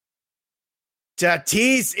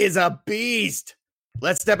Tatis is a beast.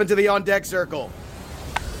 Let's step into the On Deck circle.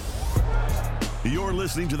 You're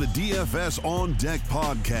listening to the DFS On Deck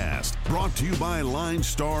podcast, brought to you by Line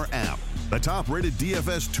Star app, the top-rated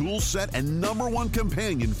DFS tool set and #1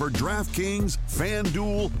 companion for DraftKings,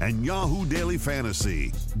 FanDuel, and Yahoo Daily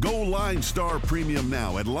Fantasy. Go Line Star Premium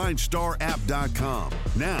now at linestarapp.com.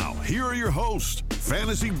 Now, here are your hosts,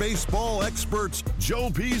 fantasy baseball experts Joe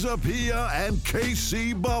Pisapia and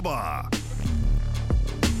KC Bubba.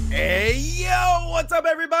 Hey, yo, what's up,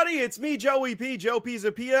 everybody? It's me, Joey P, Joe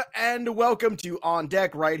Pisapia, and welcome to On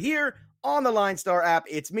Deck right here on the Line Star app.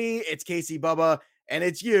 It's me, it's Casey Bubba, and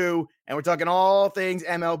it's you, and we're talking all things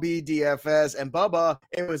MLB, DFS, and Bubba.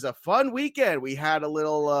 It was a fun weekend. We had a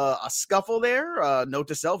little a scuffle there. Note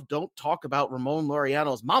to self, don't talk about Ramon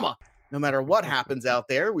Laureano's mama, no matter what happens out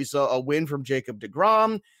there. We saw a win from Jacob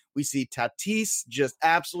deGrom. We see Tatis just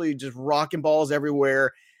absolutely just rocking balls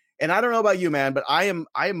everywhere. And I don't know about you, man, but I am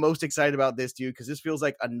most excited about this, dude, because this feels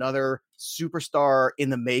like another superstar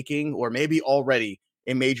in the making, or maybe already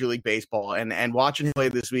in Major League Baseball. And watching him play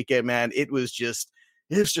this weekend, man, it was just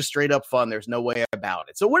straight up fun. There's no way about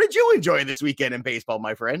it. So what did you enjoy this weekend in baseball,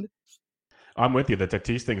 my friend? I'm with you. The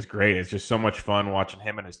Tatis thing's great. It's just so much fun watching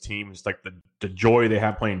him and his team. It's like the joy they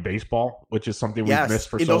have playing baseball, which is something we've missed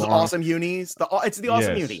for so long. Those awesome unis. It's the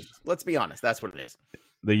awesome unis. Let's be honest. That's what it is.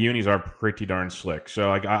 The unis are pretty darn slick.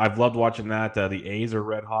 So I've loved watching that. The A's are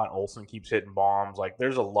red hot. Olsen keeps hitting bombs. Like,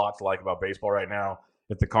 there's a lot to like about baseball right now.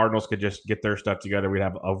 If the Cardinals could just get their stuff together, we'd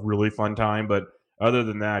have a really fun time. But other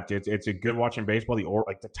than that, it's a good watching baseball.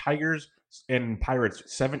 The Tigers and Pirates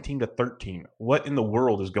 17-13. What in the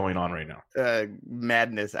world is going on right now?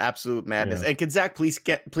 Madness, absolute madness. Yeah. And can Zach please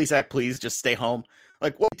just stay home?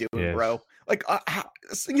 Like, what are you doing, bro? Like,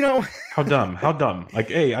 how dumb. Like,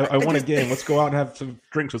 hey, I want a game. Let's go out and have some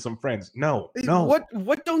drinks with some friends. No.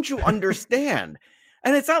 What don't you understand?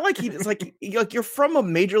 And it's not like it's like you're from a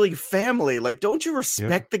major league family. Like, don't you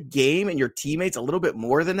respect the game and your teammates a little bit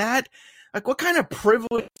more than that? Like, what kind of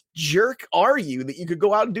privileged jerk are you that you could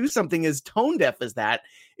go out and do something as tone deaf as that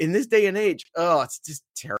in this day and age? Oh, it's just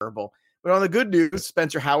terrible. But on the good news,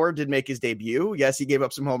 Spencer Howard did make his debut. Yes, he gave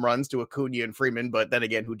up some home runs to Acuna and Freeman, but then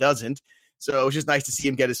again, who doesn't? So it's just nice to see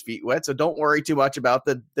him get his feet wet. So don't worry too much about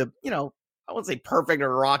the I wouldn't say perfect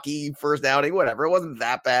or rocky first outing, whatever. It wasn't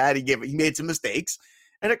that bad. He made some mistakes,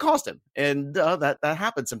 and it cost him. And that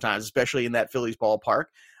happens sometimes, especially in that Phillies ballpark.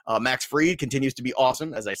 Max Fried continues to be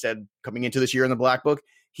awesome. As I said, coming into this year in the Black Book,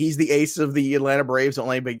 he's the ace of the Atlanta Braves. Don't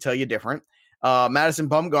let anybody tell you different. Madison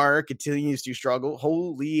Bumgarner continues to struggle.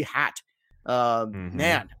 Holy hat.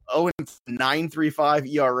 Man,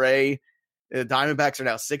 0.935 ERA. The Diamondbacks are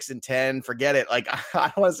now 6-10. Forget it. Like, I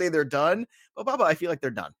don't want to say they're done, but Bubba, I feel like they're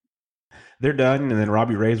done. They're done, and then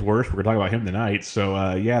Robbie Ray's worse. We're talking about him tonight. So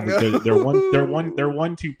their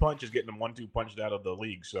 1-2 punch is getting them 1-2 punched out of the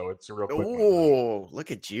league. So it's a real quick one. Oh,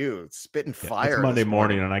 look at you spitting fire! It's Monday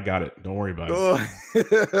morning, and I got it. Don't worry about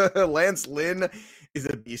it. Lance Lynn is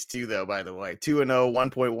a beast too, though. By the way, 2-0,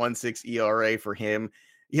 1.16 ERA for him.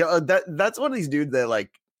 That's one of these dudes that,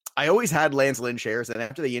 like, I always had Lance Lynn shares, and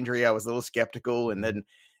after the injury, I was a little skeptical. And then,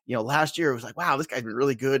 last year it was like, wow, this guy's been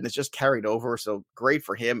really good, and it's just carried over. So great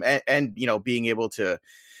for him, and being able to,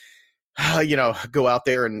 go out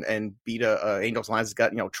there and beat Angels lines has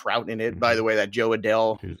got Trout in it. By the way, that Joe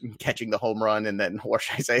Adell catching the home run, and then, or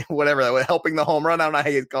should I say, whatever that was, helping the home run. I don't know how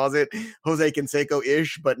he calls it, Jose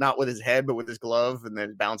Canseco-ish, but not with his head, but with his glove, and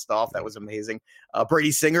then bounced off. That was amazing.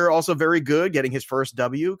 Brady Singer also very good, getting his first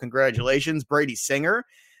W. Congratulations, Brady Singer.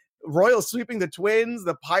 Royals sweeping the Twins,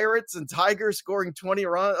 the Pirates and Tigers scoring 20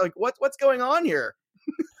 runs. Like, what's going on here?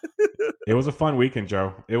 It was a fun weekend,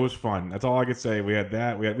 Joe. It was fun. That's all I could say. We had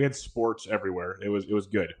that. We had sports everywhere. It was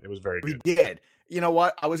good. It was very good. We did. You know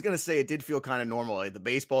what? I was gonna say it did feel kind of normal. Like, the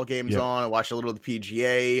baseball game's on. I watched a little of the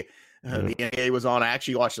PGA. The NBA was on. I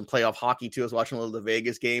actually watched some playoff hockey too. I was watching a little of the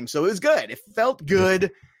Vegas game, so it was good. It felt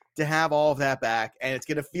good to have all of that back, and it's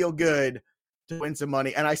gonna feel good to win some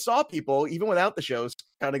money. And I saw people, even without the shows,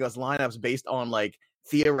 kind of goes lineups based on like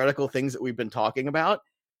theoretical things that we've been talking about.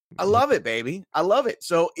 I love it, baby. I love it.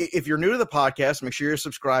 So if you're new to the podcast, make sure you're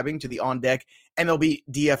subscribing to the On Deck MLB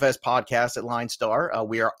DFS podcast at Line Star.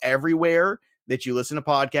 We are everywhere that you listen to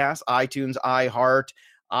podcasts: iTunes, iHeart,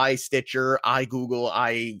 iStitcher, iGoogle,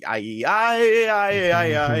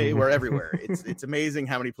 we're everywhere. It's amazing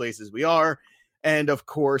how many places we are. And of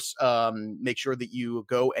course, make sure that you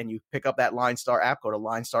go and you pick up that Line Star app. Go to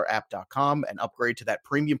linestarapp.com and upgrade to that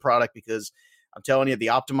premium product, because I'm telling you, the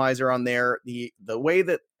optimizer on there, the way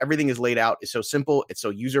that everything is laid out is so simple. It's so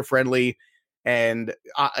user friendly. And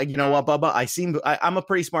you know what, Bubba? I'm a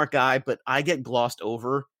pretty smart guy, but I get glossed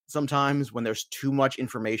over sometimes when there's too much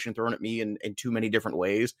information thrown at me in too many different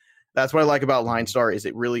ways. That's what I like about Line Star is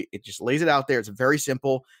it just lays it out there. It's very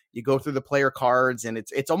simple. You go through the player cards and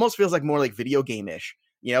it's almost feels like more like video game-ish.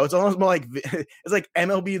 You know, it's almost more like it's like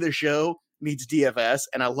MLB The Show meets DFS,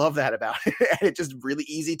 and I love that about it. And it's just really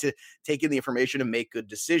easy to take in the information and make good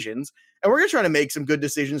decisions. And we're going to try to make some good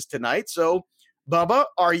decisions tonight. So, Bubba,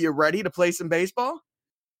 are you ready to play some baseball?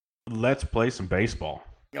 Let's play some baseball.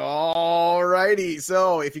 All righty.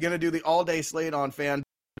 So, if you're going to do the all-day slate on FanDuel,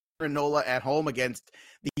 Nola at home against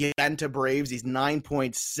the Atlanta Braves, he's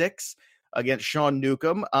 9.6 against Sean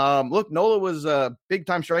Newcomb. Look, Nola was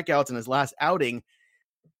big-time strikeouts in his last outing.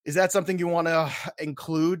 Is that something you want to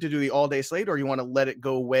include to do the all-day slate, or you want to let it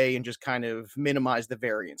go away and just kind of minimize the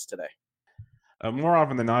variance today? More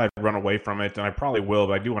often than not, I'd run away from it, and I probably will,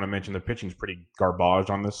 but I do want to mention the pitching's pretty garbage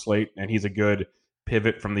on this slate, and he's a good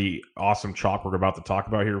pivot from the awesome chalk we're about to talk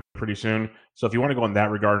about here pretty soon. So if you want to go in that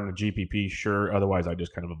regard in the GPP, sure. Otherwise, I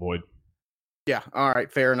just kind of avoid. Yeah, all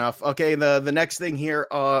right, fair enough. Okay, the next thing here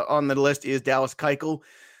on the list is Dallas Keuchel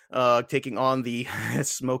taking on the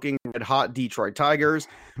smoking red-hot Detroit Tigers.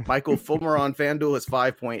 Michael Fulmer on FanDuel is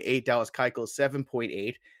 5.8. Dallas Keuchel is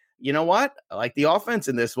 7.8. You know what? I like the offense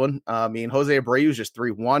in this one. I mean, Jose Abreu is just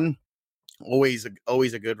 3-1. Always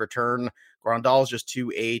a good return. Grandal's just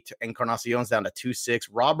 2.8. Encarnacion's down to 2.6.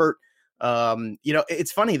 Robert,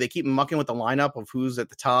 it's funny. They keep mucking with the lineup of who's at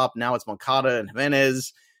the top. Now it's Moncada and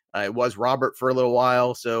Jimenez. It was Robert for a little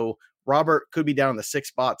while. So Robert could be down in the 6th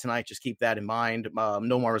spot tonight. Just keep that in mind.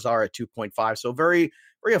 Nomar Mazara at 2.5. So very,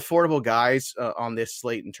 very affordable guys on this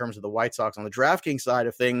slate in terms of the White Sox. On the DraftKings side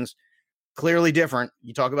of things, clearly different.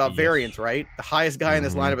 You talk about variance, right? The highest guy in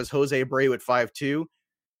this lineup is Jose Abreu at 5.2.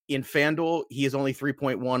 In FanDuel, he is only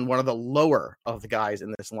 3.1, one of the lower of the guys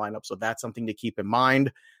in this lineup. So that's something to keep in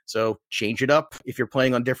mind. So change it up. If you're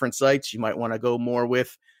playing on different sites, you might want to go more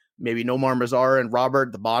with maybe Nomar Mazara and Robert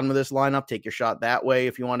at the bottom of this lineup. Take your shot that way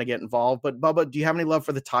if you want to get involved. But Bubba, do you have any love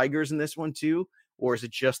for the Tigers in this one too? Or is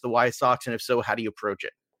it just the White Sox? And if so, how do you approach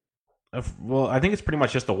it? Well, I think it's pretty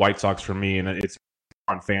much just the White Sox for me. And it's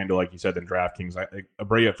on FanDuel, like you said, than DraftKings.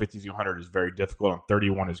 Abreu at 5,200 is very difficult. And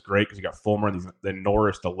 31 is great because you got Fulmer, then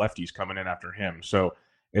Norris, the lefties coming in after him. So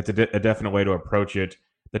it's a definite way to approach it.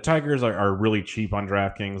 The Tigers are really cheap on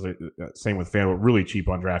DraftKings. Same with FanDuel, really cheap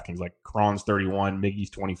on DraftKings. Like Cron's 31, Miggy's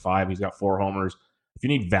 25. He's got 4 homers. If you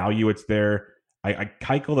need value, it's there.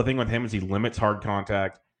 Keuchel, the thing with him is he limits hard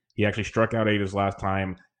contact. He actually struck out 8 his last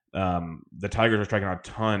time. The Tigers are striking out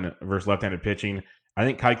a ton versus left-handed pitching. I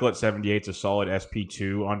think Keuchel at 78 is a solid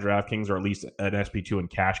SP2 on DraftKings, or at least an SP2 in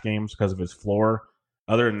cash games because of his floor.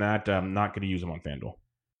 Other than that, I'm not going to use him on FanDuel.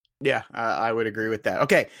 Yeah, I would agree with that.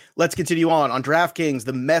 Okay, let's continue on DraftKings,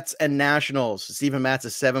 the Mets and Nationals. Steven Matz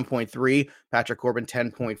is 7.3, Patrick Corbin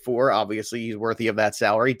 10.4. Obviously, he's worthy of that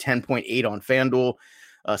salary. 10.8 on FanDuel,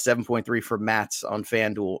 7.3 for Matz on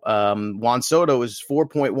FanDuel. Juan Soto is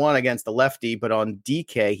 4.1 against the lefty, but on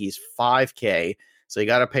DK, he's 5K. So you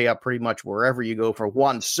got to pay up pretty much wherever you go for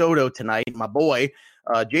Juan Soto tonight, my boy.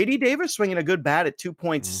 J.D. Davis swinging a good bat at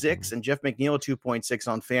 2.6, and Jeff McNeil 2.6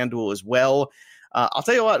 on FanDuel as well. I'll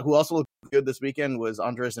tell you what, who also looked good this weekend was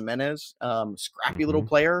Andres Gimenez, scrappy little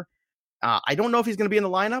player. I don't know if he's going to be in the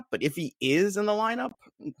lineup, but if he is in the lineup,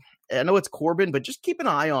 I know it's Corbin, but just keep an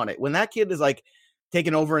eye on it. When that kid is like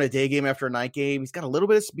taking over in a day game after a night game, he's got a little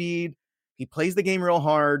bit of speed. He plays the game real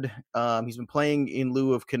hard. He's been playing in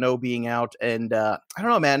lieu of Cano being out. And I don't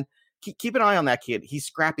know, man. Keep an eye on that kid. He's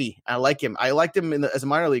scrappy. I like him. I liked him as a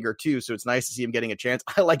minor leaguer, too, so it's nice to see him getting a chance.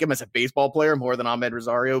 I like him as a baseball player more than Ahmed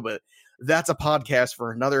Rosario, but that's a podcast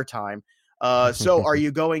for another time. So are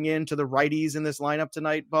you going into the righties in this lineup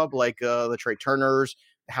tonight, Bub, like the Trey Turners,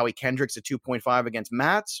 Howie Kendricks at 2.5 against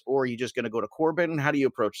Matz, or are you just going to go to Corbin? How do you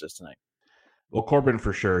approach this tonight? Well, Corbin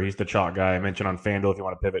for sure. He's the chalk guy. I mentioned on FanDuel, if you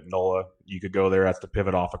want to pivot Nola, you could go there. That's the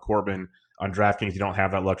pivot off of Corbin. On DraftKings, you don't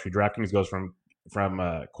have that luxury. DraftKings goes from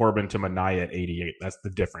Corbin to Minaya at 88. That's the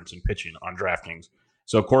difference in pitching on DraftKings.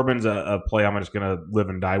 So Corbin's a play I'm just going to live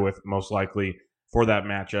and die with most likely for that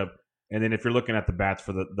matchup. And then if you're looking at the bats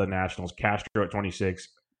for the Nationals, Castro at 26,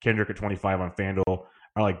 Kendrick at 25 on FanDuel.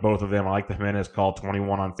 I like both of them. I like the Jimenez call,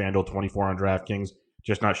 21 on FanDuel, 24 on DraftKings.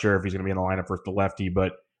 Just not sure if he's going to be in the lineup versus the lefty,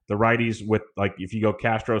 but the righties with, like, if you go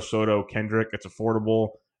Castro, Soto, Kendrick, it's affordable,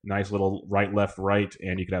 nice little right, left, right,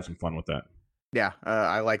 and you could have some fun with that. Yeah,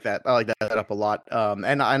 I like that. I like that up a lot.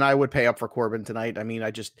 And I would pay up for Corbin tonight. I mean,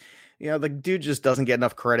 the dude just doesn't get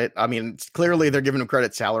enough credit. I mean, clearly they're giving him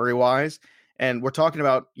credit salary-wise, and we're talking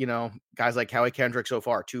about, guys like Howie Kendrick so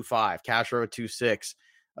far, 2.5, Castro at 2.6.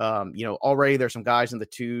 Already there's some guys in the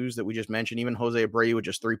 2s that we just mentioned, even Jose Abreu with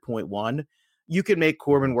just 3.1. you can make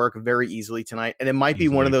Corbin work very easily tonight. And it might be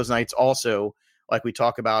one of those nights also, like we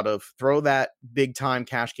talk about, of throw that big time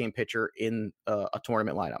cash game pitcher in a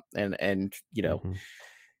tournament lineup and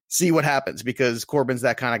see what happens, because Corbin's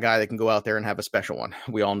that kind of guy that can go out there and have a special one.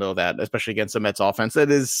 We all know that, especially against the Mets offense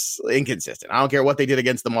that is inconsistent. I don't care what they did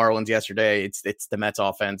against the Marlins yesterday. It's the Mets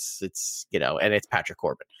offense. It's, and it's Patrick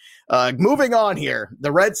Corbin. Moving on here,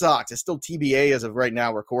 the Red Sox is still TBA as of right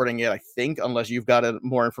now, recording it, I think, unless you've got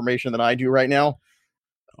more information than I do right now.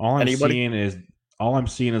 All I'm seeing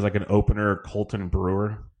is like an opener Colton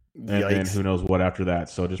Brewer, and then who knows what after that.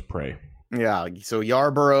 So just pray. Yeah. So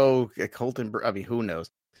Yarborough, Colton. I mean, who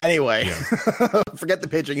knows? Anyway, forget the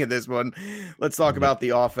pitching in this one. Let's talk about the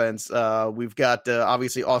offense. We've got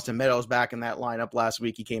obviously Austin Meadows back in that lineup last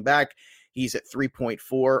week. He came back. He's at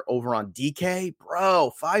 3.4 over on DK.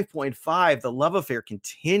 Bro, 5.5. The love affair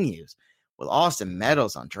continues with Austin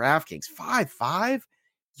Meadows on DraftKings. 5.5.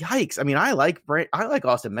 Yikes. I mean, I like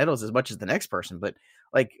Austin Meadows as much as the next person, but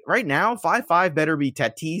like right now, 5.5 better be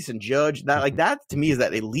Tatis and Judge. That to me is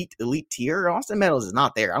that elite tier. Austin Meadows is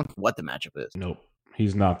not there. I don't know what the matchup is. Nope.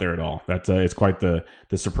 He's not there at all. That's it's quite the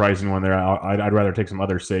surprising one there. I'd rather take some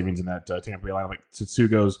other savings in that Tampa Bay lineup. Like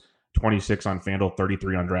Tsutsugo's 26 on FanDuel,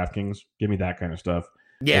 33 on DraftKings. Give me that kind of stuff.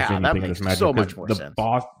 Yeah, that makes so much more sense.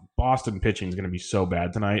 Boston pitching is going to be so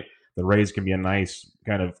bad tonight. The Rays can be a nice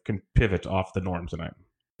can pivot off the norm tonight.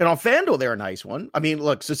 And on FanDuel, they're a nice one. I mean,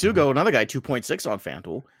 look, Tsutsugo, another guy, 2.6 on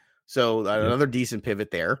FanDuel. So another decent pivot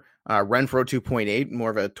there. Renfroe, 2.8, more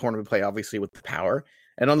of a tournament play, obviously, with the power.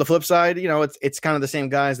 And on the flip side, it's kind of the same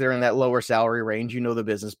guys. They're in that lower salary range. You know the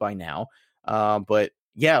business by now. But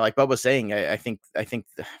yeah, like Bub was saying, I think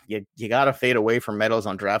you got to fade away from Meadows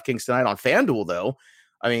on DraftKings tonight. On FanDuel, though,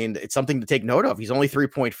 I mean, it's something to take note of. He's only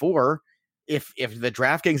 3.4. If the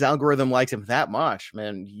DraftKings algorithm likes him that much,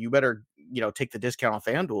 man, you better take the discount on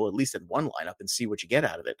FanDuel, at least in one lineup, and see what you get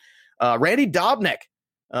out of it. Randy Dobnak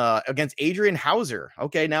against Adrian Hauser.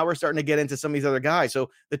 Okay, now we're starting to get into some of these other guys. So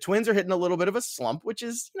the Twins are hitting a little bit of a slump, which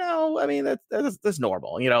is, I mean, that's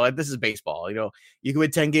normal. This is baseball. You can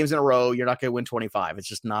win 10 games in a row. You're not going to win 25. It's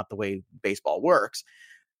just not the way baseball works.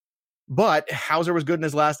 But Hauser was good in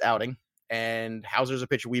his last outing, and Hauser's a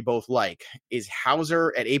pitcher we both like. Is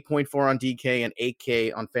Hauser at 8.4 on DK and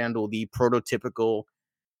 8K on FanDuel the prototypical,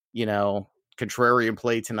 contrarian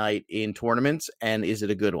play tonight in tournaments? And is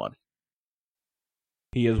it a good one?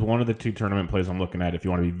 He is one of the two tournament plays I'm looking at. If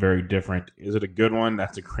you want to be very different, is it a good one?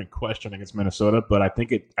 That's a great question against Minnesota, but I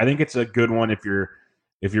think it's a good one if you're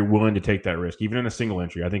willing to take that risk, even in a single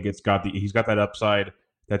entry. I think he's got that upside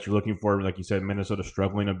that you're looking for. Like you said, Minnesota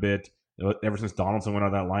struggling a bit ever since Donaldson went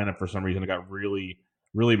out of that lineup for some reason. It got really,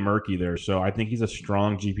 really murky there. So I think he's a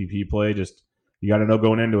strong GPP play. Just you got to know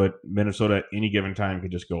going into it, Minnesota at any given time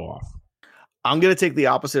could just go off. I'm going to take the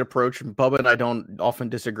opposite approach. Bubba and I don't often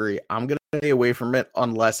disagree. I'm going to stay away from it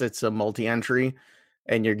unless it's a multi-entry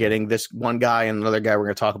and you're getting this one guy and another guy we're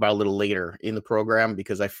going to talk about a little later in the program,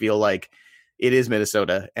 because I feel like it is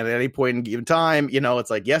Minnesota. And at any point in given time, it's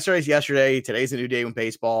like yesterday's yesterday, today's a new day in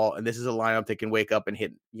baseball, and this is a lineup that can wake up and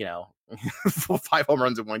hit, 5 home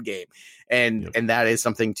runs in one game. And that is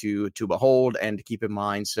something to behold and to keep in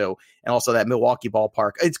mind. So, and also that Milwaukee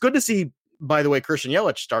ballpark. It's good to see, by the way, Christian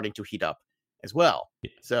Yelich starting to heat up as well.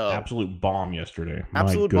 So absolute bomb yesterday.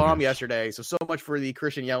 Bomb yesterday. So much for the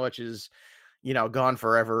Christian Yelich's, gone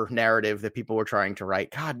forever narrative that people were trying to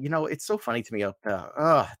write. God, it's so funny to me.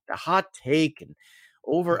 The hot take and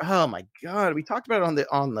over. Oh my God. We talked about it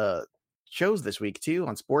on the shows this week too,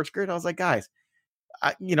 on Sports Grid. I was like, guys,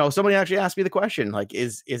 somebody actually asked me the question, like,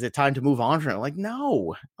 is it time to move on from it? I'm like,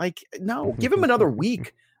 no, give him another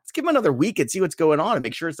week. Let's give him another week and see what's going on and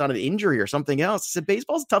make sure it's not an injury or something else. I said,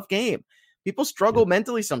 baseball's a tough game. People struggle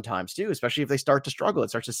mentally sometimes too, especially if they start to struggle. It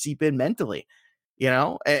starts to seep in mentally,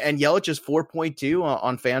 and Yelich is 4.2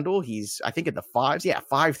 on FanDuel. He's, I think, at the 5s. Yeah,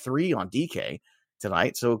 5.3 on DK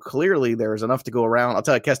tonight. So clearly there's enough to go around. I'll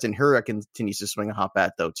tell you, Keston Hiura continues to swing a hot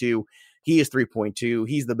bat though too. He is 3.2.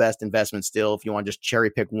 He's the best investment still if you want to just cherry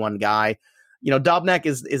pick one guy. Dobnak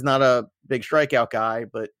is not a big strikeout guy,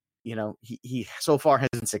 but he so far has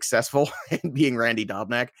been successful in being Randy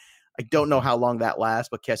Dobnak. I don't know how long that lasts,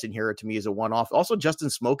 but Keston Hiura to me is a one-off. Also, Justin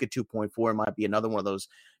Smoke at 2.4 might be another one of those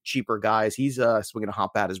cheaper guys. He's swinging a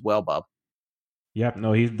hot bat as well, Bob. Yeah,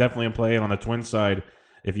 no, he's definitely in play. On the Twins side,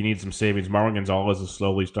 if you need some savings, Marwin Gonzalez is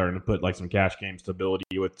slowly starting to put some cash game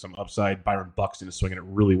stability with some upside. Byron Buxton is swinging it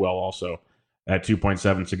really well also at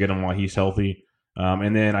 2.7, so get him while he's healthy.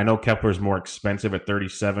 And then I know Kepler's more expensive at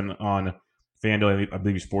 37 on FanDuel. I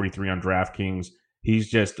believe he's 43 on DraftKings.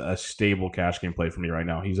 He's just a stable cash game play for me right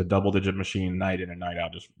now. He's a double-digit machine night in and night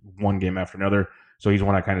out, just one game after another. So he's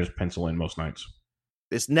one I kind of just pencil in most nights.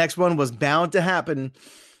 This next one was bound to happen,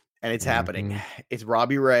 and it's happening. It's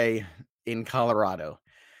Robbie Ray in Colorado.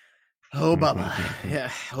 Oh, Bubba.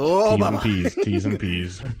 Yeah. Oh, Bubba. T's and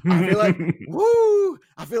P's. I feel like, woo!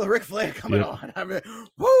 I feel a Ric Flair coming on. I mean,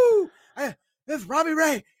 woo! It's Robbie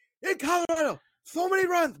Ray in Colorado. So many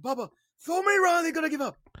runs, Bubba. So many runs they're going to give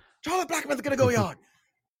up. Charlie Blackmon's going to go yard.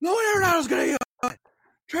 No one Arenado's going to yard.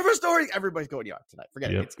 Trevor Story, everybody's going yard tonight.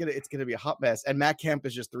 Forget it. It's gonna be a hot mess. And Matt Kemp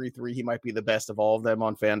is just 3-3. He might be the best of all of them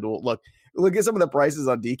on FanDuel. Look at some of the prices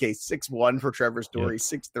on DK. 6-1 for Trevor Story,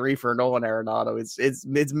 6-3 for Nolan Arenado.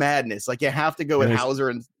 It's madness. Like, you have to go with Hauser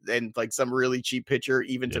and like some really cheap pitcher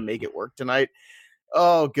even to make it work tonight.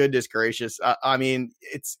 Oh, goodness gracious. I mean,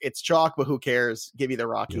 it's chalk, but who cares? Give me the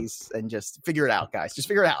Rockies and just figure it out, guys. Just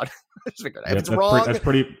figure it out. Just figure it out. If it's wrong, that's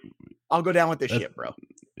pretty. I'll go down with this shit, bro.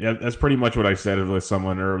 Yeah, that's pretty much what I said with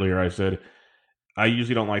someone earlier. I said, I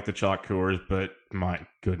usually don't like the chalk Coors, but my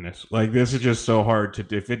goodness. Like, this is just so hard to,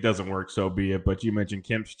 if it doesn't work, so be it. But you mentioned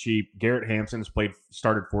Kemp's cheap. Garrett Hampson's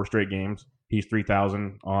started 4 straight games. He's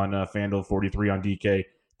 3,000 on FanDuel, 43 on DK.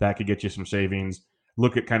 That could get you some savings.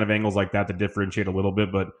 Look at kind of angles like that to differentiate a little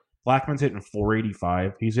bit. But Blackmon's hitting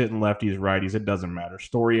 485. He's hitting lefties, righties. It doesn't matter.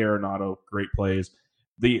 Story, Arenado, great plays.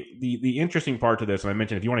 The interesting part to this, and I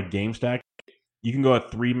mentioned, if you want a game stack, you can go a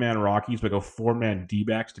 3-man Rockies, but go 4-man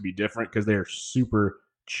D-backs to be different because they're super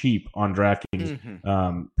cheap on DraftKings.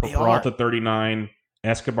 Peralta 39,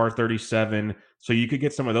 Escobar 37. So you could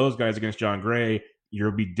get some of those guys against John Gray.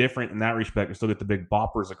 You'll be different in that respect and still get the big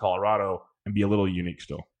boppers of Colorado and be a little unique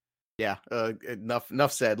still. Yeah,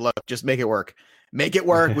 enough said. Look, just make it work. Make it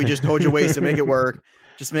work. We just told you ways to make it work.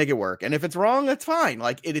 Just make it work. And if it's wrong, that's fine.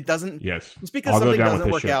 Like, it doesn't. Yes. Just because something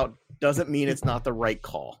doesn't work out doesn't mean it's not the right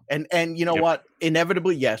call. And you know what?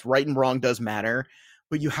 Inevitably, yes, right and wrong does matter.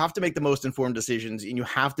 But you have to make the most informed decisions, and you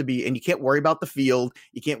have to be. And you can't worry about the field.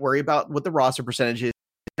 You can't worry about what the roster percentage is.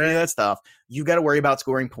 Any of that stuff. You got to worry about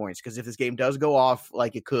scoring points, because if this game does go off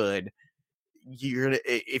like it could,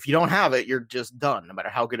 if you don't have it, you're just done, no matter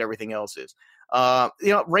how good everything else is.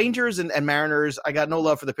 Rangers and Mariners, I got no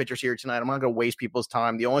love for the pitchers here tonight. I'm not going to waste people's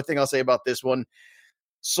time. The only thing I'll say about this one,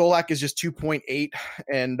 Solak is just 2.8,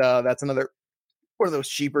 and that's another one of those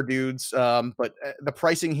cheaper dudes. But the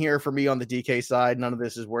pricing here for me on the DK side, none of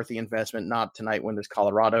this is worth the investment. Not tonight when there's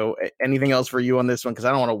Colorado. Anything else for you on this one? Because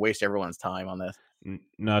I don't want to waste everyone's time on this.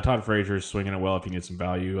 No, Todd Frazier is swinging it well if you need some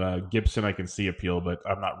value. Gibson, I can see appeal, but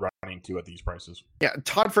I'm not running to at these prices. Yeah,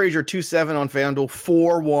 Todd Frazier, 2.7 on FanDuel,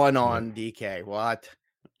 4.1 on DK. What?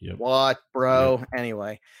 Yep. What, bro? Yep.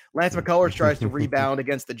 Anyway, Lance McCullers tries to rebound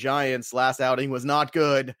against the Giants. Last outing was not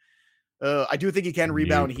good. I do think he can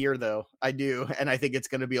rebound here, though. I do, and I think it's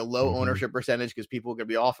going to be a low ownership percentage because people are going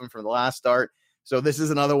to be off him from the last start. So this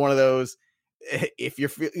is another one of those. If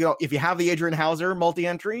you have the Adrian Hauser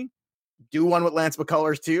multi-entry, do one with Lance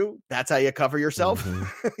McCullers too. That's how you cover yourself,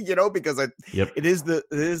 because it is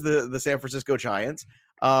the San Francisco Giants.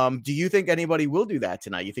 Do you think anybody will do that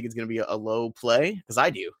tonight? You think it's going to be a low play? Because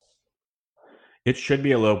I do. It should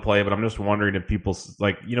be a low play, but I'm just wondering if people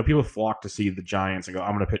people flock to see the Giants and go,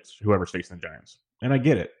 I'm going to pitch whoever's facing the Giants. And I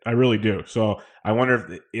get it. I really do. So I wonder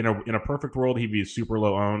if in a perfect world, he'd be super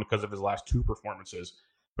low owned because of his last 2 performances.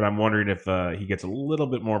 But I'm wondering if he gets a little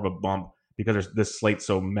bit more of a bump because this slate's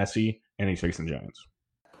so messy and he's facing the Giants.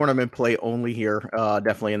 Tournament play only here,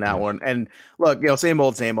 definitely in that one. And look, same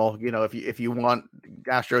old. If you want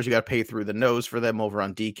Astros, you got to pay through the nose for them over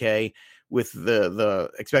on DK with the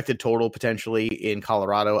expected total potentially in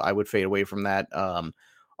Colorado. I would fade away from that. On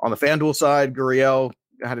the FanDuel side, Gurriel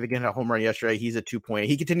had to get a home run yesterday. He's a 2.8.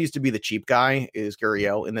 He continues to be the cheap guy, is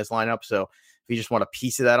Gurriel in this lineup. So if you just want a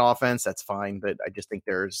piece of that offense, that's fine. But I just think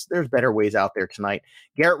there's better ways out there tonight.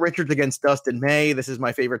 Garrett Richards against Dustin May. This is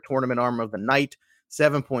my favorite tournament arm of the night.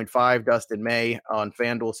 7.5 Dustin May on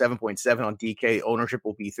FanDuel, 7.7 on DK. Ownership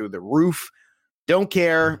will be through the roof. Don't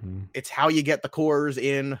care. It's how you get the cores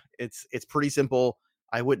in. It's pretty simple.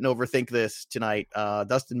 I wouldn't overthink this tonight.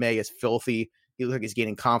 Dustin May is filthy. He looks like he's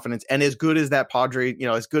gaining confidence. And as good as that Padre,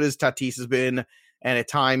 as good as Tatis has been, and at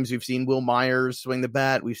times we've seen Will Myers swing the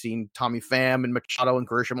bat. We've seen Tommy Pham and Machado and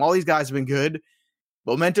Grisham. All these guys have been good.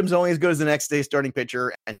 Momentum's only as good as the next day's starting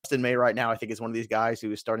pitcher. And Dustin May right now, I think, is one of these guys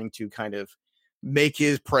who is starting to kind of make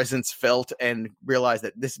his presence felt and realize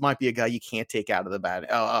that this might be a guy you can't take out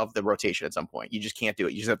of the rotation at some point. You just can't do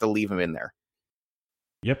it. You just have to leave him in there.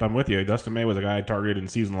 Yep, I'm with you. Dustin May was a guy I targeted in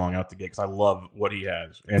season long out the gate because I love what he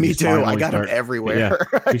has. And me too. I got him everywhere.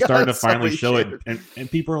 Yeah, he's starting to finally show it.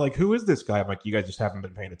 And people are like, who is this guy? I'm like, you guys just haven't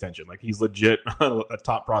been paying attention. Like, he's legit a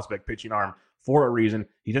top prospect pitching arm for a reason.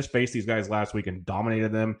 He just faced these guys last week and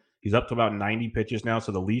dominated them. He's up to about 90 pitches now,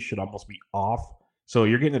 so the leash should almost be off. So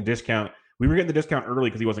you're getting a discount. We were getting the discount early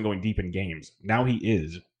because he wasn't going deep in games. Now he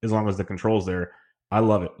is, as long as the control's there. I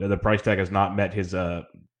love it. The price tag has not met his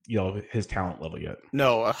his talent level yet.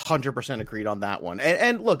 No, 100% agreed on that one.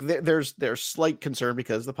 And look, there's slight concern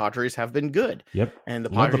because the Padres have been good. Yep. And the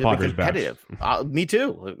Padres have been competitive. Me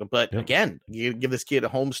too. But again, you give this kid a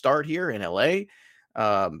home start here in LA.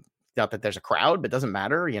 Not that there's a crowd, but it doesn't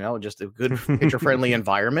matter. Just a good pitcher-friendly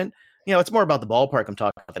environment. It's more about the ballpark I'm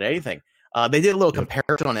talking about than anything. They did a little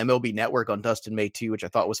comparison on MLB Network on Dustin May too, which I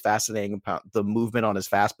thought was fascinating about the movement on his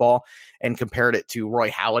fastball, and compared it to Roy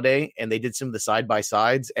Halladay. And they did some of the side by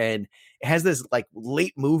sides, and it has this like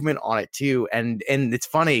late movement on it too. And it's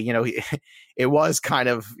funny, it was kind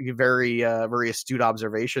of very very astute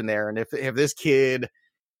observation there. And if this kid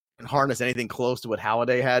can harness anything close to what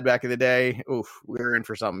Halladay had back in the day, we're in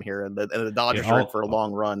for something here. And the Dodgers are in for a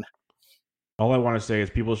long run. All I want to say is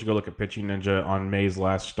people should go look at Pitching Ninja on May's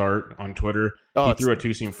last start on Twitter. He threw a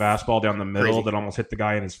two-seam fastball down the middle that almost hit the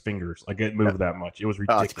guy in his fingers. Like, it moved that much. It was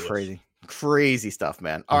ridiculous. It's crazy. Crazy stuff,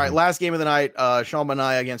 man. All right, last game of the night, Sean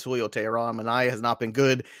Manaea against Julio Teheran. Manaea has not been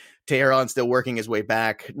good. Teheran still working his way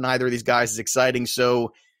back. Neither of these guys is exciting,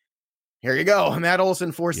 so here you go. Matt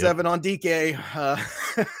Olson, 4-7 on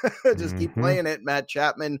DK. Just keep playing it. Matt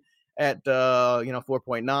Chapman at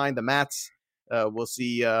 4.9. The Mats. We'll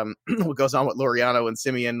see what goes on with Laureano and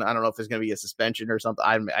Simeon. I don't know if there's going to be a suspension or something.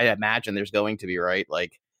 I imagine there's going to be, right?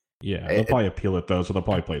 They'll probably appeal it though, so they'll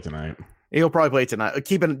probably play tonight. He'll probably play tonight.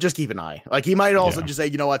 Keep an eye. Like, he might also just say,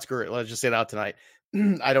 you know what, screw it. Let's just sit out tonight.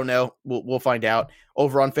 I don't know. We'll find out.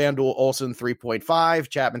 Over on FanDuel, Olson 3.5,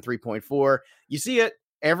 Chapman 3.4. You see it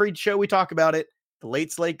every show we talk about it. The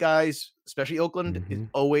late slate guys, especially Oakland,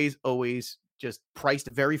 is always just priced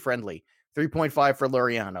very friendly. 3.5 for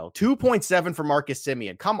Laureano, 2.7 for Marcus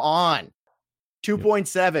Simeon. Come on.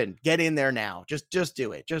 2.7. Get in there now. Just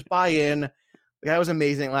do it. Just buy in. The guy was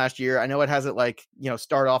amazing last year. I know it hasn't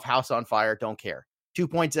start off house on fire. Don't care.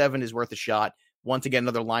 2.7 is worth a shot. Once again,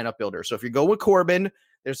 another lineup builder. So if you go with Corbin,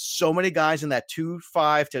 there's so many guys in that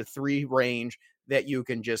 2.5 to 3 range that you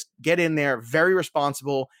can just get in there. Very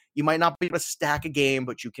responsible. You might not be able to stack a game,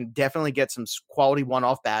 but you can definitely get some quality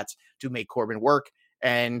one-off bats to make Corbin work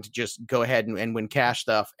and just go ahead and win cash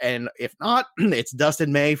stuff. And if not, it's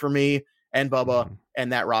Dustin May for me and Bubba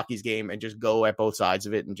and that Rockies game, and just go at both sides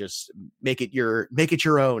of it and just make it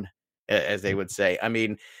your own, as they would say. I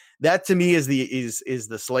mean, that to me is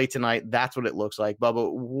the slate tonight. That's what it looks like.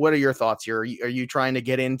 Bubba, what are your thoughts here? Are you trying to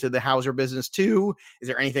get into the Hauser business too? Is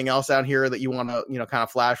there anything else out here that you want to, kind of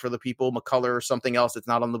flash for the people, McCullough or something else that's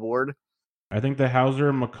not on the board? I think the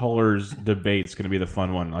Hauser McCullers debate is going to be the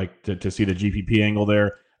fun one. Like to see the GPP angle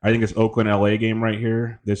there. I think this Oakland LA game right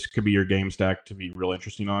here, this could be your game stack to be real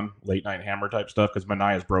interesting on late night hammer type stuff, because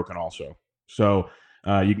Manaea is broken also. So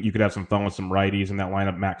you could have some fun with some righties in that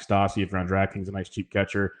lineup. Max Stassi, if you're on DraftKings, a nice cheap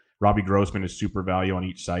catcher. Robbie Grossman is super value on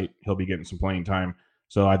each site. He'll be getting some playing time.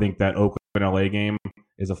 So I think that Oakland LA game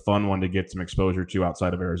is a fun one to get some exposure to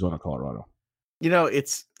outside of Arizona, Colorado.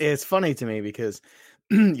 It's funny to me because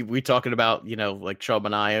we talking about, like Sean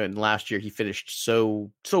Manaea, and last year he finished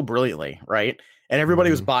so brilliantly, right? And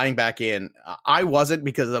everybody was buying back in. I wasn't,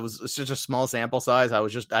 because it's such a small sample size.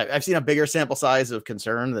 I've seen a bigger sample size of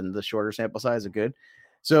concern than the shorter sample size of good.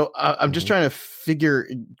 So I'm just trying to figure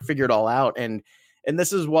it all out. And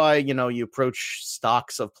this is why, you approach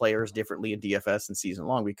stocks of players differently in DFS and season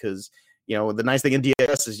long, because, the nice thing in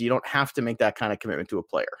DFS is you don't have to make that kind of commitment to a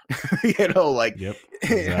player, Yep,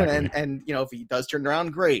 exactly. and if he does turn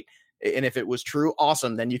around, great. And if it was true,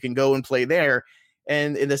 awesome. Then you can go and play there.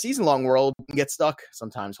 And in the season long world, you can get stuck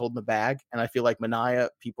sometimes holding the bag. And I feel like Manaea,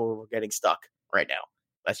 people are getting stuck right now.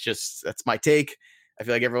 That's my take. I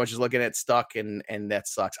feel like everyone's just looking at stuck, and that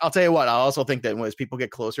sucks. I'll tell you what, I also think that as people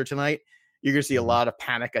get closer tonight, you're going to see a lot of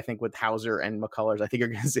panic, I think, with Hauser and McCullers. I think you're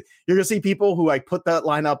going to see people who put that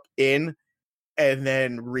lineup in and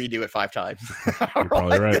then redo it 5 times. You're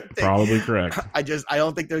probably right. Probably correct. I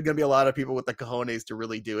don't think there's going to be a lot of people with the cojones to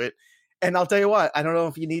really do it. And I'll tell you what, I don't know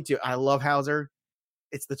if you need to. I love Hauser.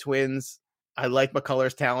 It's the Twins. I like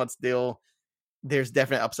McCullers' talent still. There's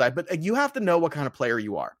definite upside, but you have to know what kind of player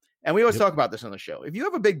you are. And we always talk about this on the show. If you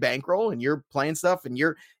have a big bankroll and you're playing stuff and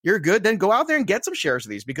you're good, then go out there and get some shares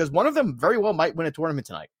of these, because one of them very well might win a tournament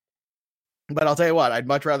tonight. But I'll tell you what, I'd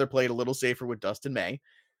much rather play it a little safer with Dustin May,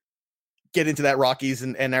 get into that Rockies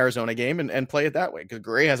and Arizona game and play it that way, because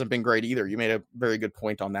Gray hasn't been great either. You made a very good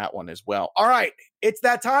point on that one as well. All right, it's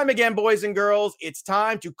that time again, boys and girls. It's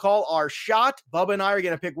time to call our shot. Bubba and I are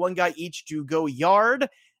going to pick one guy each to go yard.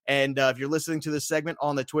 And if you're listening to this segment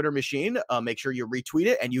on the Twitter machine, make sure you retweet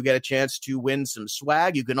it and you get a chance to win some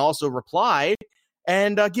swag. You can also reply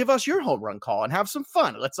and give us your home run call and have some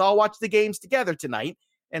fun. Let's all watch the games together tonight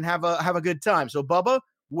and have a good time. So, Bubba,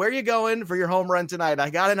 where are you going for your home run tonight? I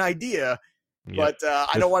got an idea, but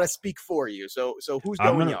I don't want to speak for you. So who's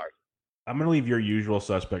going yard? I'm going to leave your usual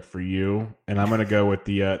suspect for you, and I'm going to go with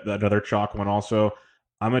the another chalk one also.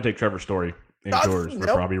 I'm going to take Trevor Story indoors with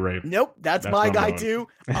Robbie Ray. Nope, that's my guy too.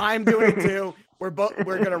 I'm doing it too. We're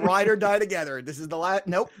going to ride or die together. This is the last.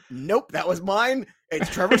 Nope, that was mine. It's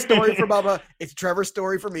Trevor Story for Bubba. It's Trevor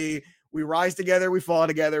Story for me. We rise together, we fall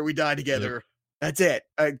together, we die together. Yep. That's it.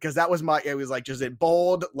 Because that was it was like just in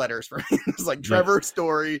bold letters for me. It was like Trevor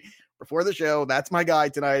Story before the show. That's my guy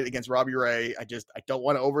tonight against Robbie Ray. I don't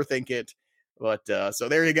want to overthink it. But so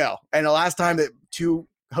there you go. And the last time that two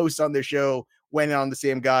hosts on this show went on the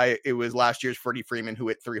same guy, it was last year's Freddie Freeman, who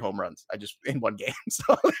hit 3 home runs. in one game.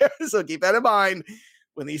 So keep that in mind.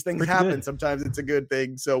 When these things happen, sometimes it's a good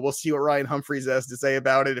thing. So we'll see what Ryan Humphries has to say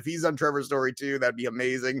about it. If he's on Trevor's Story too, that'd be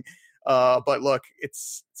amazing. But look,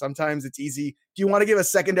 sometimes it's easy. Do you want to give a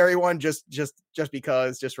secondary one just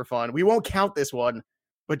because, just for fun? We won't count this one,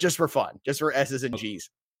 but just for fun, just for S's and G's.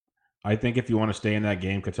 I think if you want to stay in that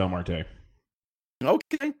game, Ketel Marte.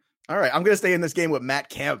 Okay. All right. I'm going to stay in this game with Matt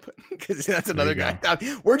Kemp because that's another guy.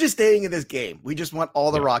 We're just staying in this game. We just want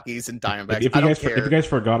all the Rockies and Diamondbacks. If you guys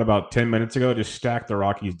forgot about 10 minutes ago, just stack the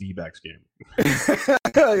Rockies D-backs game.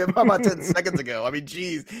 How about 10 seconds ago? I mean,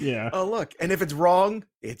 geez. Yeah. Oh, look. And if it's wrong,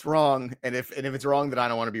 it's wrong. And if it's wrong, then I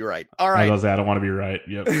don't want to be right. All right. I don't want to be right.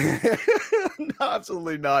 Yep. No,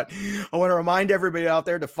 absolutely not. I want to remind everybody out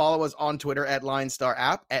there to follow us on Twitter at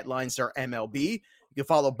LineStarApp, at LineStarMLB. You can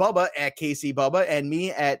follow Bubba at KC Bubba and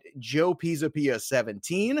me at Joe Pizzapia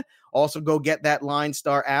 17. Also, go get that Line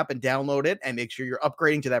Star app and download it and make sure you're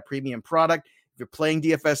upgrading to that premium product. If you're playing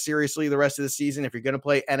DFS seriously the rest of the season, if you're going to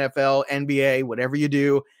play NFL, NBA, whatever you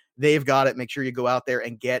do, they've got it. Make sure you go out there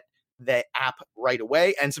and get the app right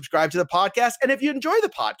away and subscribe to the podcast. And if you enjoy the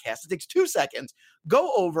podcast, it takes 2 seconds.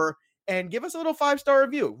 Go over and give us a little 5-star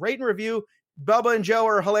review. Rate and review. Bubba and Joe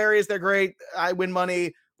are hilarious. They're great. I win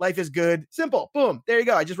money. Life is good. Simple. Boom. There you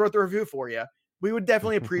go. I just wrote the review for you. We would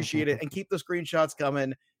definitely appreciate it. And keep the screenshots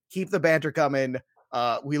coming. Keep the banter coming.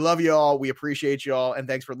 We love you all. We appreciate you all. And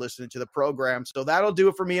thanks for listening to the program. So that'll do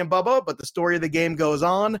it for me and Bubba. But the story of the game goes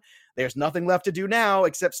on. There's nothing left to do now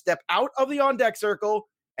except step out of the on-deck circle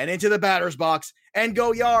and into the batter's box and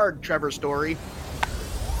go yard, Trevor Story.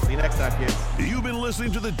 See you next time, kids. You've been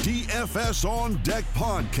listening to the DFS On Deck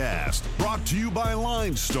podcast, brought to you by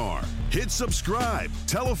Line Star. Hit subscribe,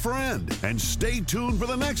 tell a friend, and stay tuned for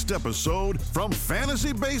the next episode from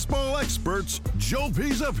fantasy baseball experts Joe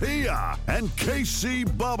Pizzapia and KC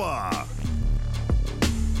Bubba.